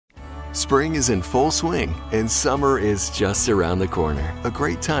Spring is in full swing, and summer is just around the corner. A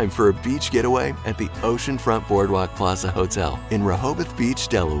great time for a beach getaway at the Oceanfront Boardwalk Plaza Hotel in Rehoboth Beach,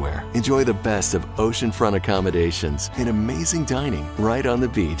 Delaware. Enjoy the best of oceanfront accommodations and amazing dining right on the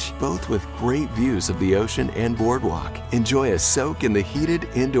beach, both with great views of the ocean and boardwalk. Enjoy a soak in the heated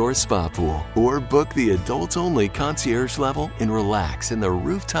indoor spa pool, or book the adults-only concierge level and relax in the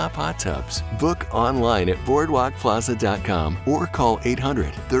rooftop hot tubs. Book online at boardwalkplaza.com or call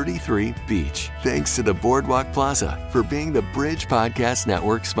 800-33 Beach. Thanks to the Boardwalk Plaza for being the Bridge Podcast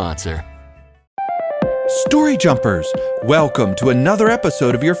Network sponsor. Story Jumpers, welcome to another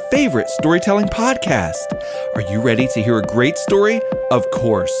episode of your favorite storytelling podcast. Are you ready to hear a great story? Of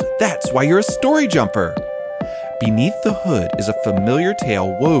course, that's why you're a Story Jumper. Beneath the Hood is a familiar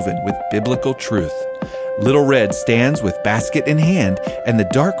tale woven with biblical truth. Little Red stands with basket in hand, and the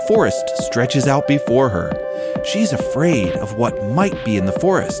dark forest stretches out before her. She's afraid of what might be in the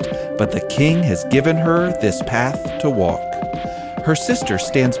forest, but the king has given her this path to walk. Her sister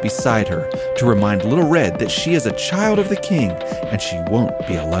stands beside her to remind Little Red that she is a child of the king and she won't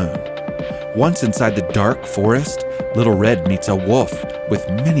be alone. Once inside the dark forest, Little Red meets a wolf with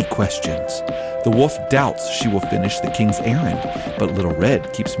many questions. The wolf doubts she will finish the king's errand, but Little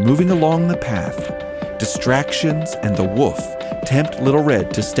Red keeps moving along the path. Distractions and the wolf tempt Little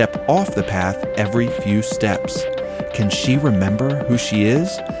Red to step off the path every few steps. Can she remember who she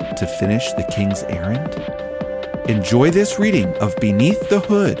is to finish the king's errand? Enjoy this reading of Beneath the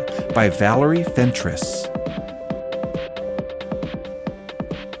Hood by Valerie Fentress.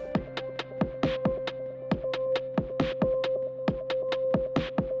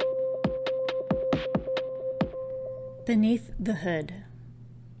 Beneath the Hood,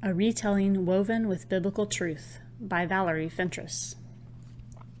 a retelling woven with biblical truth by Valerie Fentress.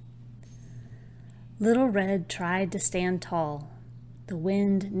 Little Red tried to stand tall. The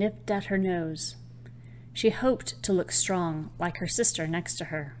wind nipped at her nose. She hoped to look strong like her sister next to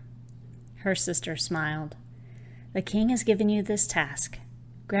her. Her sister smiled. The king has given you this task.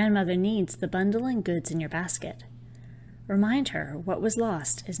 Grandmother needs the bundle and goods in your basket. Remind her what was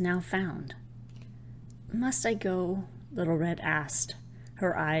lost is now found. Must I go? Little Red asked,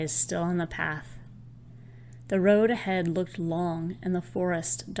 her eyes still on the path. The road ahead looked long and the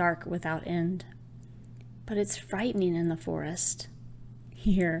forest dark without end. But it's frightening in the forest.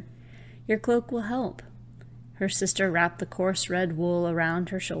 Here, your cloak will help. Her sister wrapped the coarse red wool around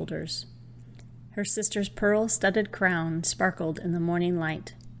her shoulders. Her sister's pearl-studded crown sparkled in the morning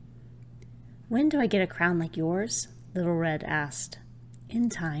light. When do I get a crown like yours? Little Red asked. In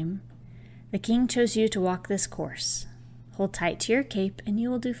time. The king chose you to walk this course. Hold tight to your cape and you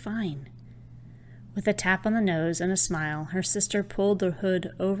will do fine. With a tap on the nose and a smile, her sister pulled the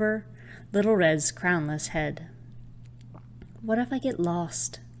hood over Little Red's crownless head. What if I get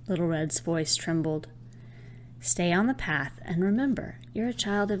lost? Little Red's voice trembled. Stay on the path and remember, you're a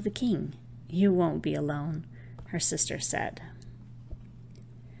child of the king. You won't be alone, her sister said.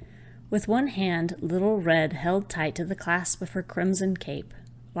 With one hand, Little Red held tight to the clasp of her crimson cape,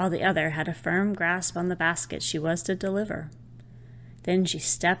 while the other had a firm grasp on the basket she was to deliver. Then she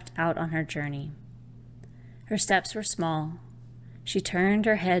stepped out on her journey. Her steps were small. She turned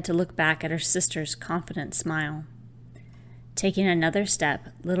her head to look back at her sister's confident smile. Taking another step,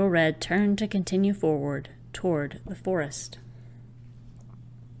 Little Red turned to continue forward toward the forest.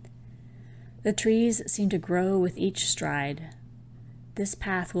 The trees seemed to grow with each stride. This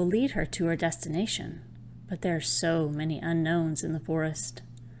path will lead her to her destination, but there are so many unknowns in the forest.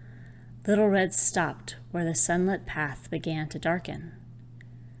 Little Red stopped where the sunlit path began to darken.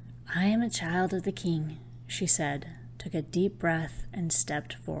 I am a child of the king, she said, took a deep breath, and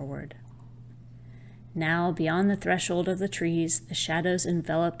stepped forward. Now, beyond the threshold of the trees, the shadows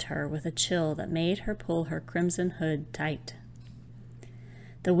enveloped her with a chill that made her pull her crimson hood tight.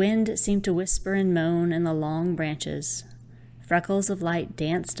 The wind seemed to whisper and moan in the long branches. Freckles of light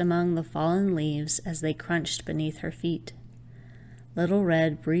danced among the fallen leaves as they crunched beneath her feet. Little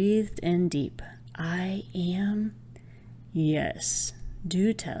Red breathed in deep. I am? Yes,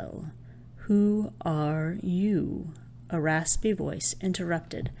 do tell. Who are you? A raspy voice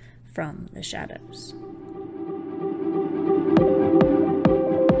interrupted from the shadows.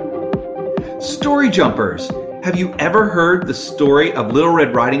 Story Jumpers! Have you ever heard the story of Little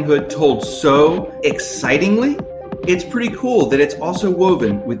Red Riding Hood told so excitingly? It's pretty cool that it's also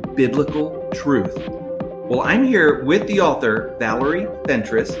woven with biblical truth. Well, I'm here with the author, Valerie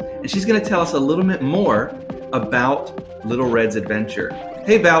Fentress, and she's going to tell us a little bit more about Little Red's adventure.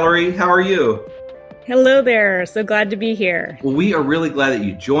 Hey, Valerie, how are you? Hello there. So glad to be here. Well, we are really glad that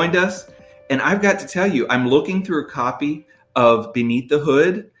you joined us. And I've got to tell you, I'm looking through a copy of Beneath the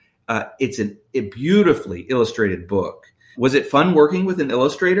Hood It's a beautifully illustrated book. Was it fun working with an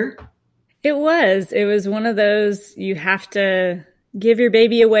illustrator? It was. It was one of those, you have to give your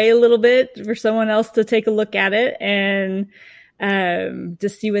baby away a little bit for someone else to take a look at it and to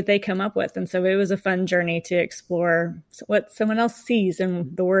see what they come up with. And so it was a fun journey to explore what someone else sees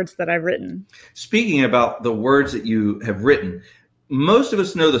in the words that I've written. Speaking about the words that you have written, most of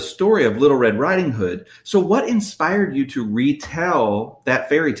us know the story of Little Red Riding Hood. So what inspired you to retell that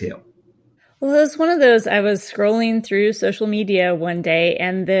fairy tale? Well, it was one of those, I was scrolling through social media one day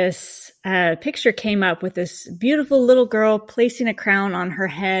and this picture came up with this beautiful little girl placing a crown on her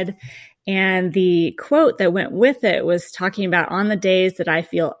head. And the quote that went with it was talking about, on the days that I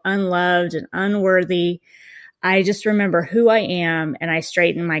feel unloved and unworthy, I just remember who I am and I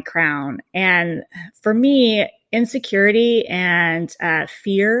straighten my crown. And for me, insecurity and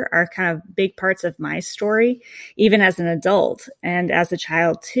fear are kind of big parts of my story, even as an adult and as a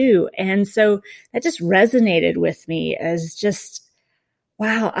child too. And so that just resonated with me as just,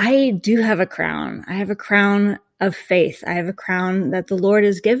 wow, I do have a crown. I have a crown of faith. I have a crown that the Lord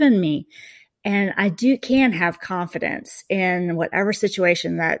has given me. And I can have confidence in whatever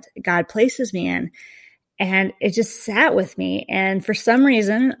situation that God places me in. And it just sat with me. And for some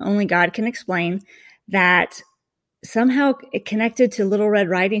reason, only God can explain, that somehow it connected to Little Red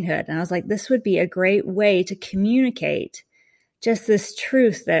Riding Hood. And I was like, this would be a great way to communicate just this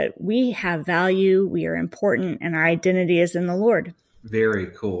truth that we have value, we are important, and our identity is in the Lord. Very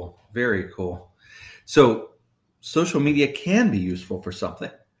cool. Very cool. So social media can be useful for something.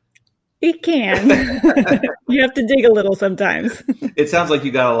 It can. You have to dig a little sometimes. It sounds like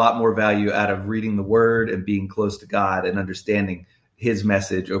you got a lot more value out of reading the Word and being close to God and understanding His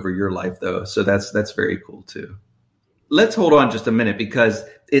message over your life, though. So that's very cool, too. Let's hold on just a minute, because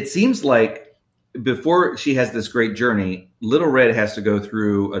it seems like before she has this great journey, Little Red has to go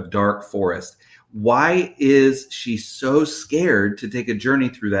through a dark forest. Why is she so scared to take a journey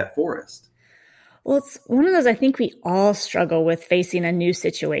through that forest? Well, it's one of those, I think we all struggle with facing a new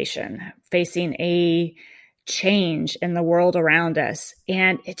situation, facing a change in the world around us.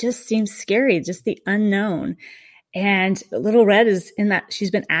 And it just seems scary, just the unknown. And Little Red is in that she's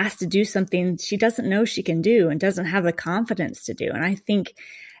been asked to do something she doesn't know she can do and doesn't have the confidence to do. And I think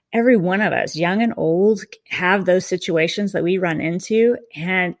every one of us, young and old, have those situations that we run into.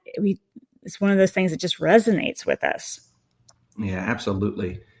 And it's one of those things that just resonates with us. Yeah,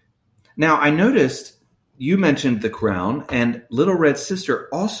 absolutely. Now, I noticed you mentioned the crown, and Little Red's sister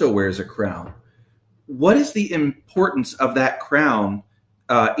also wears a crown. What is the importance of that crown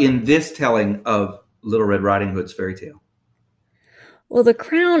in this telling of Little Red Riding Hood's fairy tale? Well, the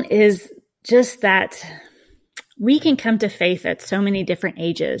crown is just that we can come to faith at so many different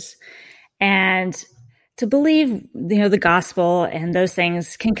ages. And to believe, the gospel and those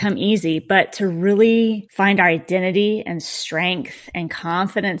things can come easy, but to really find our identity and strength and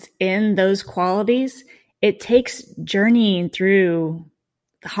confidence in those qualities, it takes journeying through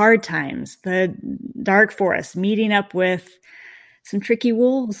the hard times, the dark forest, meeting up with some tricky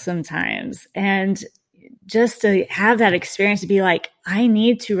wolves sometimes. And just to have that experience to be like, I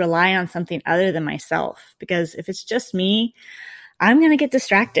need to rely on something other than myself, because if it's just me, I'm going to get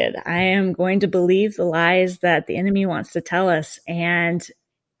distracted. I am going to believe the lies that the enemy wants to tell us. And,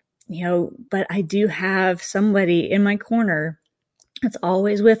 but I do have somebody in my corner that's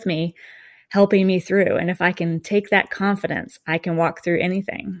always with me, helping me through. And if I can take that confidence, I can walk through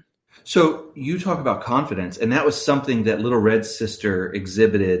anything. So you talk about confidence, and that was something that Little Red's sister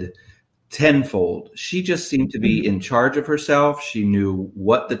exhibited tenfold. She just seemed to be in charge of herself. She knew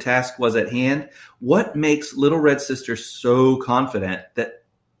what the task was at hand. What makes Little Red's sister so confident that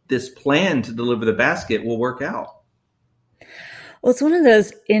this plan to deliver the basket will work out? Well, it's one of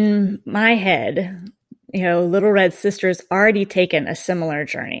those, in my head, Little Red's sister's already taken a similar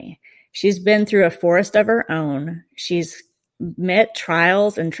journey. She's been through a forest of her own. She's met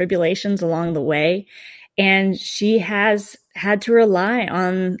trials and tribulations along the way. And she has had to rely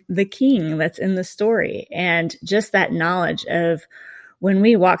on the king that's in the story. And just that knowledge of when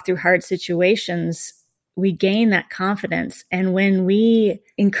we walk through hard situations, we gain that confidence. And when we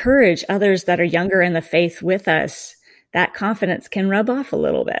encourage others that are younger in the faith with us, that confidence can rub off a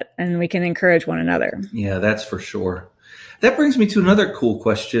little bit and we can encourage one another. Yeah, that's for sure. That brings me to another cool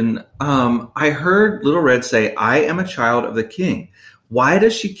question. I heard Little Red say, I am a child of the king. Why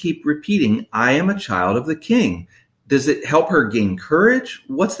does she keep repeating, I am a child of the king? Does it help her gain courage?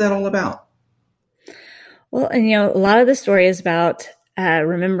 What's that all about? Well, and a lot of the story is about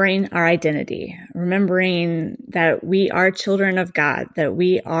remembering our identity, remembering that we are children of God, that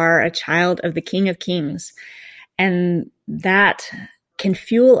we are a child of the King of Kings. And that can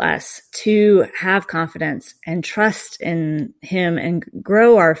fuel us to have confidence and trust in him and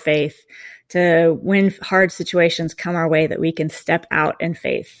grow our faith to when hard situations come our way, that we can step out in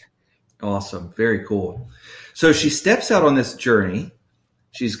faith. Awesome. Very cool. So she steps out on this journey.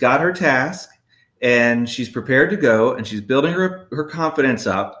 She's got her task and she's prepared to go, and she's building her confidence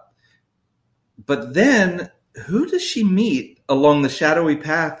up. But then who does she meet along the shadowy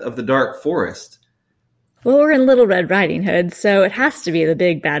path of the dark forest? Well, we're in Little Red Riding Hood, so it has to be the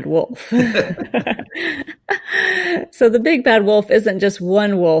big bad wolf. So the big bad wolf isn't just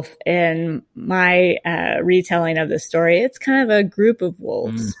one wolf in my retelling of the story. It's kind of a group of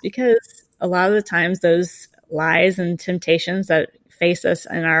wolves, because a lot of the times those lies and temptations that face us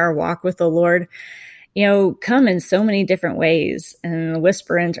in our walk with the Lord, come in so many different ways and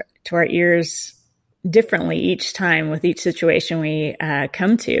whisper into our ears differently each time with each situation we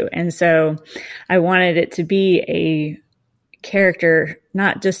come to. And so I wanted it to be a character,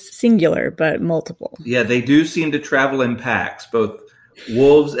 not just singular, but multiple. Yeah, they do seem to travel in packs, both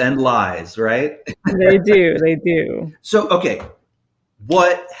wolves and lies, right? They do. So, okay,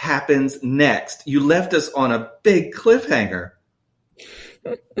 what happens next? You left us on a big cliffhanger.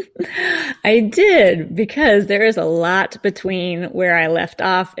 I did, because there is a lot between where I left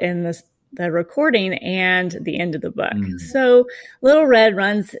off in the recording and the end of the book. So Little Red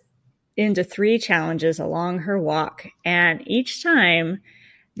runs into 3 challenges along her walk, and each time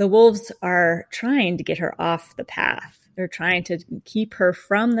the wolves are trying to get her off the path. They're trying to keep her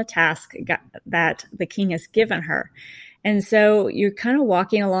from the task that the king has given her. And so you're kind of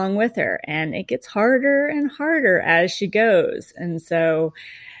walking along with her, and it gets harder and harder as she goes. And so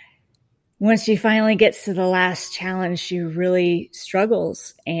once she finally gets to the last challenge, she really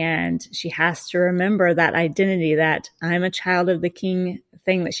struggles, and she has to remember that identity, that I'm a child of the king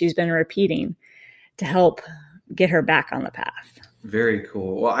thing that she's been repeating, to help get her back on the path. Very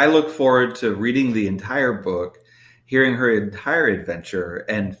cool. Well, I look forward to reading the entire book, hearing her entire adventure,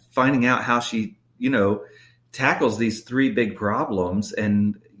 and finding out how she, tackles these 3 big problems,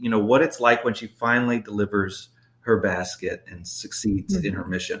 and, what it's like when she finally delivers her basket and succeeds in her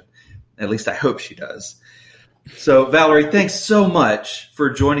mission. At least I hope she does. So, Valerie, thanks so much for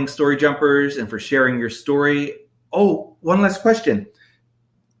joining Story Jumpers and for sharing your story. Oh, one last question.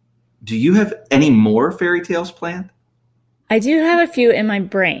 Do you have any more fairy tales planned? I do have a few in my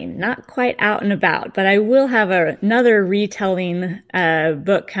brain, not quite out and about, but I will have another retelling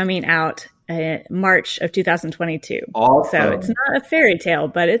book coming out March of 2022. Awesome. So it's not a fairy tale,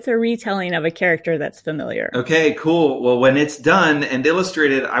 but it's a retelling of a character that's familiar. Okay, cool. Well, when it's done and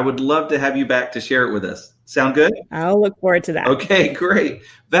illustrated, I would love to have you back to share it with us. Sound good? I'll look forward to that. Okay, great.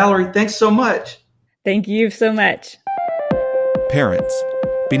 Valerie, thanks so much. Thank you so much. Parents,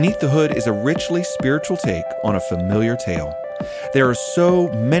 Beneath the Hood is a richly spiritual take on a familiar tale. There are so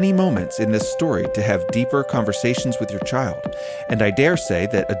many moments in this story to have deeper conversations with your child, and I dare say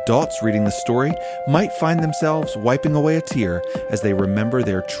that adults reading the story might find themselves wiping away a tear as they remember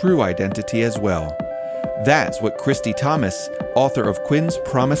their true identity as well. That's what Christy Thomas, author of Quinn's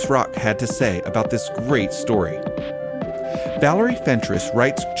Promise Rock, had to say about this great story. Valerie Fentress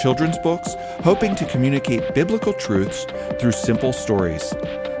writes children's books hoping to communicate biblical truths through simple stories.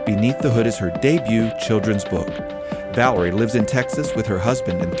 Beneath the Hood is her debut children's book. Valerie lives in Texas with her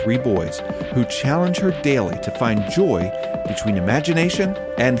husband and 3 boys who challenge her daily to find joy between imagination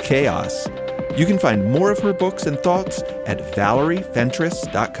and chaos. You can find more of her books and thoughts at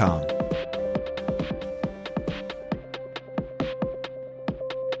ValerieFentress.com.